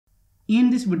In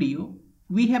this video,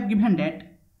 we have given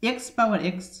that x power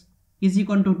x is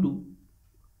equal to 2.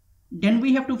 Then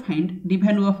we have to find the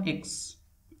value of x.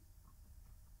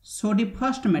 So the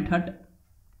first method,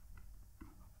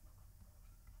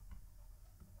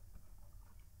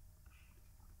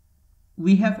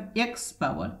 we have x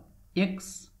power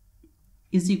x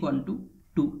is equal to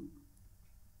 2.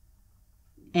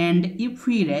 And if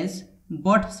we raise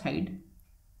both sides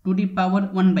to the power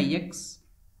 1 by x,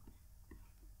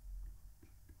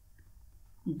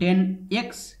 then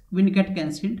x will get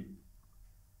cancelled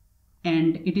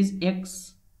and it is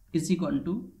x is equal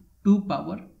to 2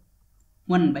 power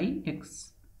 1 by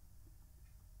x,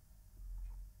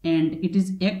 and it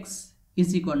is x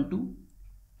is equal to,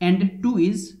 and 2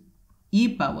 is e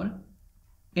power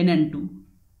nn2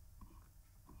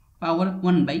 power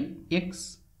 1 by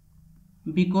x,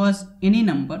 because any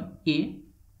number a,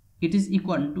 it is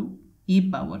equal to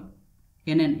e power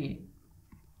nna,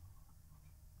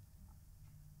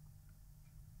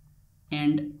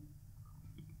 and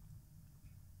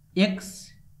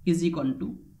x is equal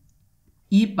to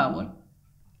e power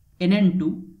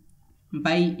nn2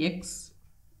 by x,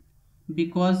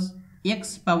 because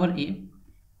x power a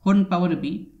whole power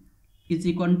b is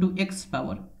equal to x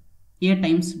power a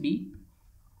times b,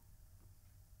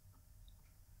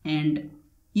 and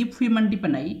if we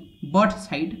multiply both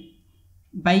sides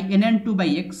by nn2 by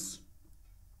x,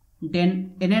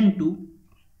 then nn2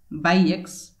 by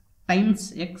x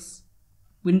times x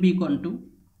will be equal to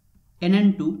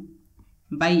nn2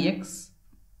 by x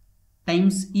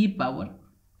times e power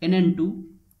nn2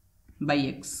 by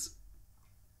x,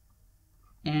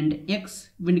 and x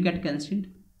will get cancelled.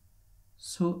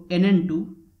 So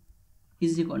nn2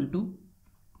 is equal to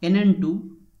nn2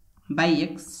 by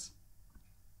x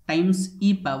times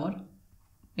e power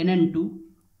nn2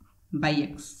 by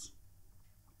x,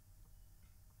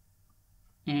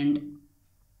 and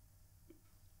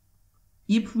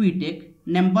if we take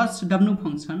numbers w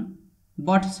function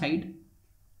both side,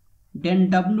 then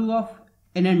w of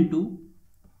nn2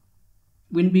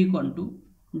 will be equal to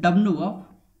w of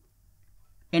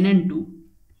nn2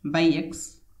 by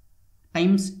x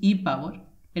times e power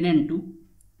nn2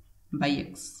 by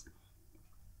x,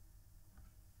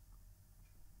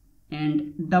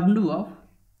 and w of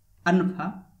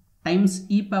alpha times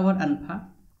e power alpha,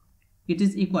 it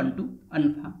is equal to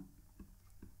alpha,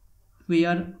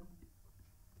 where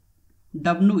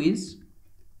w is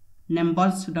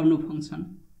numbers w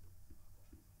function.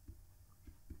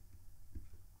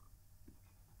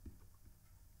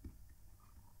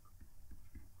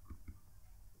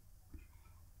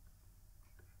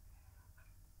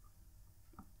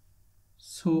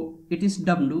 So it is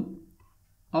w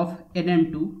of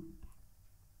nn2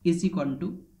 is equal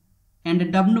to,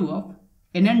 and w of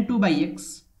nn2 by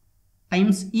x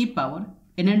times e power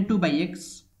nn2 by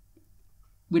x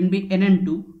will be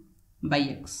nn2 by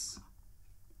x.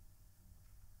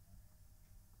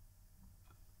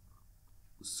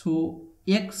 So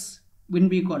x will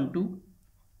be equal to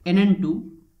nn2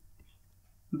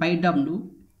 by w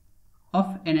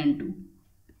of nn2,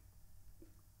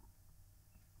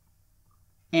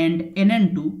 and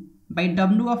nn2 by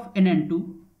w of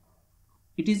nn2,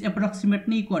 it is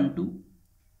approximately equal to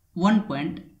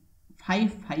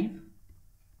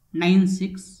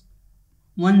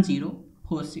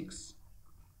 1.55961046.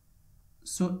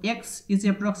 So x is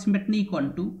approximately equal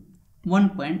to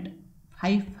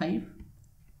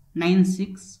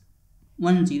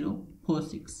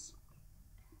 1.55961046.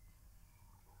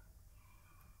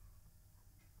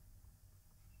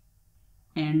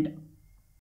 And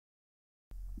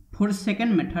for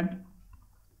second method,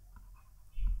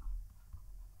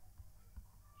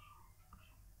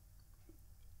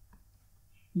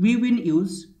 we will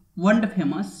use world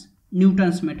famous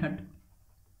Newton's method.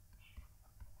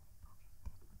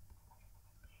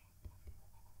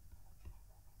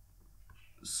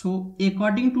 So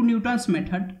according to Newton's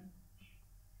method,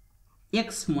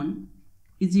 x1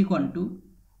 is equal to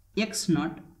x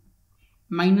naught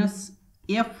minus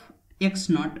f x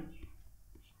naught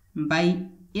by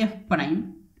f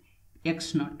prime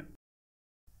x naught,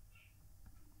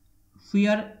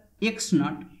 where x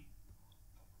naught,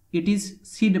 it is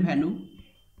seed value,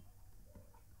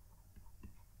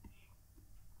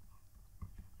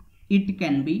 it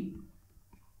can be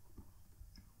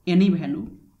any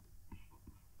value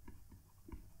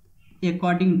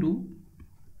according to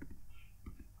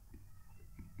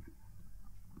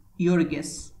your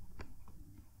guess,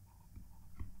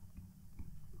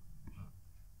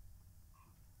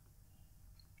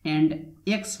 and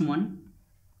x1,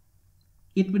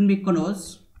 it will be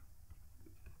close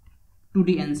to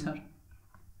the answer.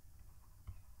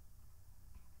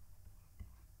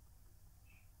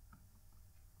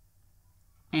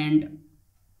 and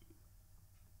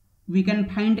we can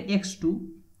find x2,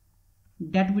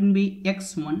 that will be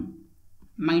x1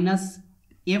 minus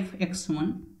fx1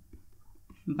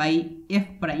 by f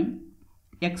prime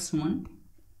x1,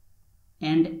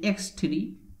 and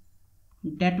x3,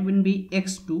 that will be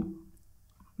x2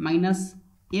 minus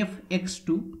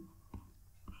fx2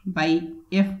 by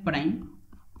f prime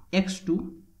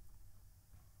x2,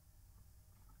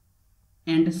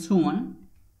 and so on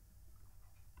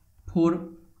for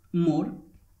more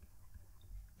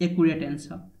accurate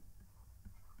answer.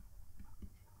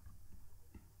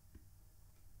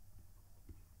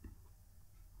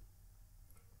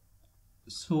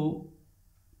 So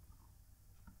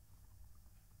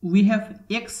we have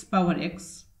x power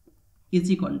x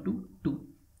is equal to 2,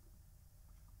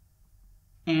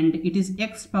 and it is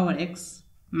x power x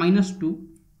minus 2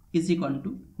 is equal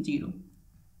to 0.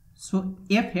 So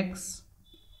fx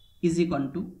is equal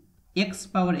to x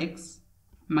power x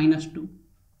minus 2.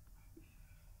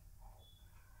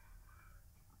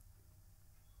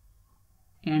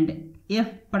 And f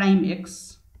prime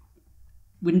x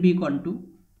will be equal to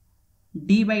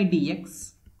d by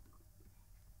dx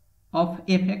of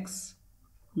fx,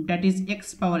 that is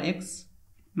x power x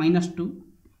minus 2,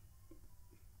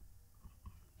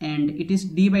 and it is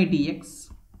d by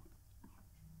dx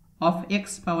of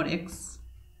x power x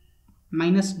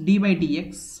minus d by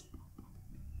dx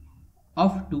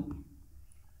of 2,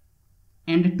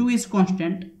 and 2 is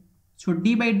constant, so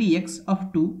d by dx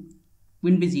of 2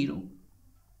 will be 0.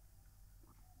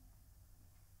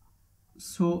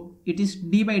 So it is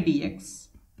d by dx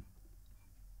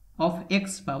of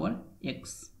x power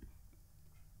x,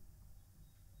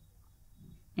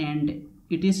 and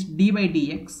it is d by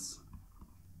dx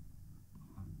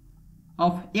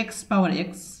of x power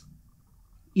x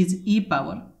is e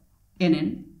power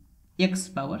nn x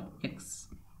power x,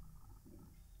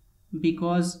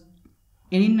 because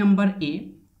any number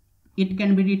a, it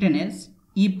can be written as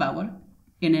e power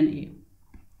nn a,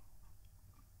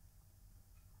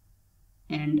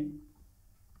 and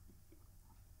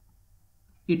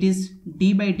it is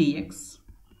d by dx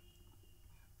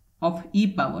of e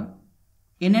power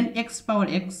nn x power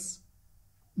x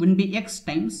will be x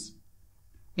times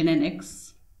nn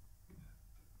x,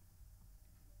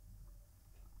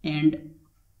 and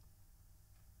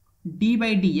d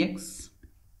by dx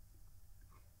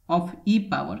of e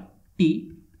power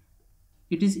t,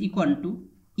 it is equal to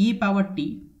e power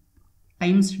t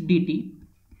times dt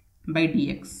by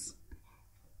dx.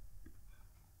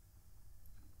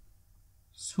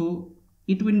 So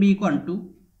it will be equal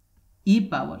to e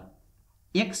power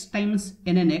x times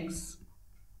nn x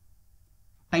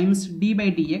times d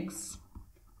by dx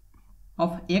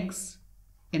of x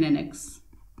nn x,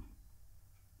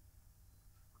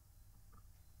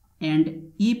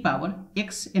 and e power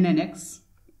x nn x,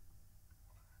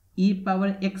 e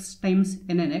power x times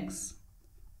nn x,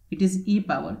 it is e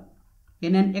power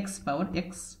nn x power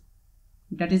x,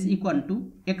 that is equal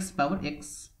to x power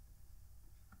x.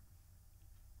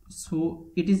 So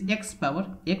it is x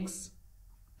power x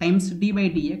times d by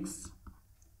dx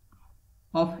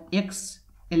of x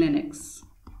ln x,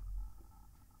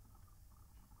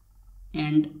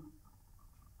 and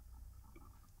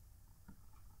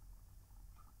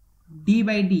d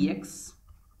by dx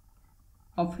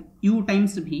of u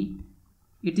times v,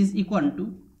 it is equal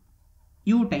to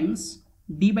u times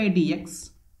d by dx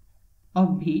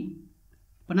of v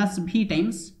plus v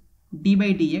times d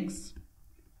by dx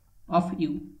of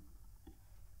u.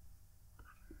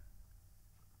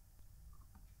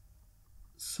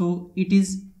 So it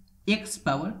is x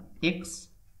power x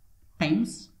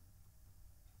times,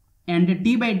 and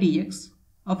d by dx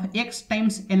of x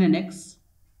times ln x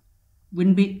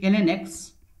will be ln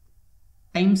x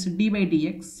times d by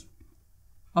dx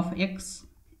of x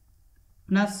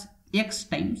plus x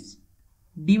times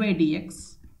d by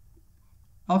dx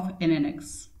of ln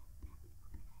x,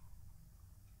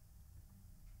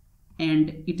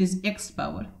 and it is x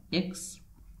power x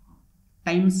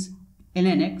times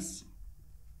ln x,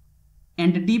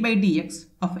 and d by dx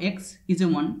of x is a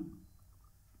 1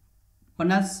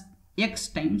 plus x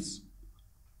times,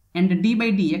 and d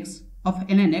by dx of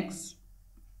ln x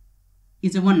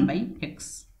is a 1 by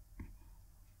x,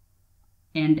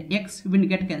 and x will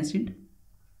get cancelled,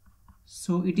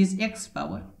 so it is x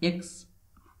power x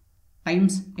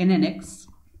times ln x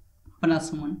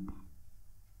plus 1.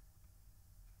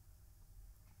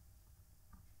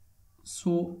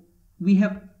 So we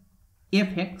have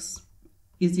fx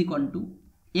is equal to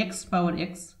x power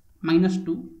x minus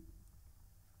 2,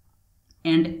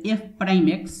 and f prime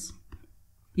x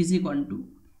is equal to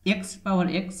x power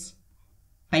x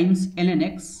times ln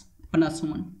x plus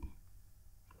 1.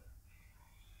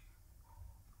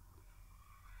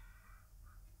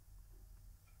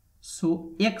 So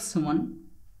x1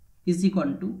 is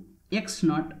equal to x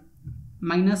naught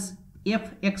minus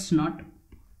f x naught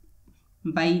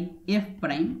by f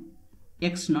prime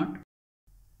x naught,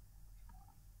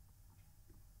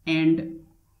 and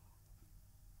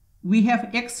we have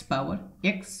x power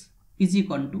x is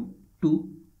equal to 2.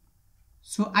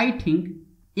 So I think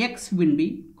x will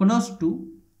be close to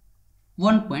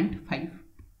 1.5.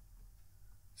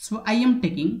 So I am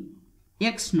taking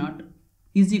x naught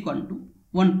is equal to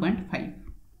 1.5.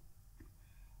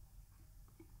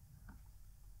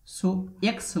 So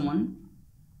x1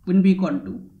 will be equal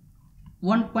to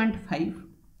 1.5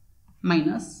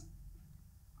 minus,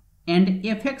 and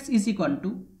fx is equal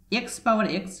to x power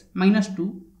x minus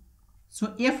 2. So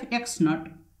fx naught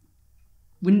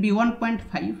will be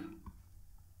 1.5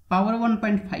 power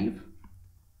 1.5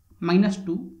 minus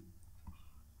 2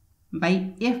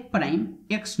 by f prime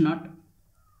x naught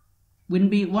will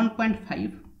be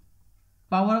 1.5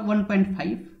 power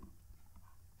 1.5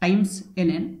 times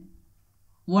ln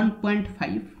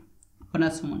 1.5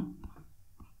 plus 1,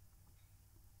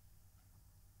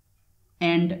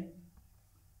 and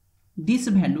this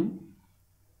value,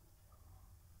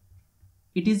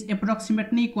 it is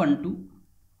approximately equal to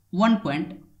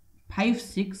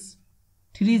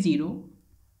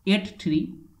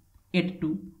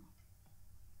 1.56308382.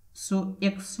 So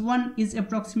x1 is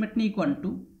approximately equal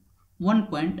to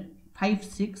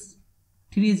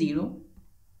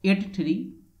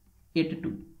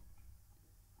 1.56308382,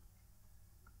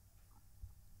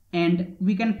 and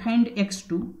we can find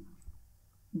x2,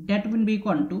 that will be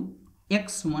equal to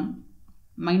x1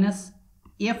 minus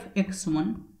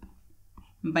fx1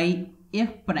 by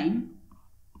f prime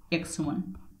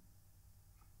x1,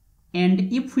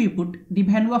 and if we put the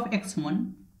value of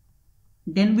x1,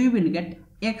 then we will get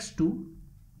x2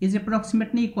 is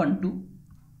approximately equal to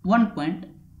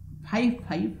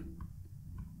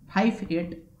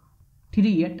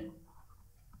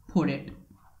 1.55583848.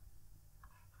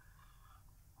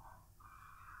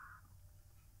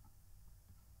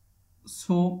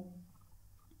 So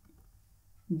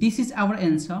this is our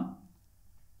answer.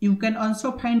 You can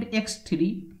also find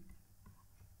x3,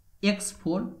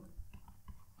 x4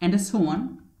 and so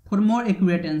on for more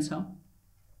accurate answer.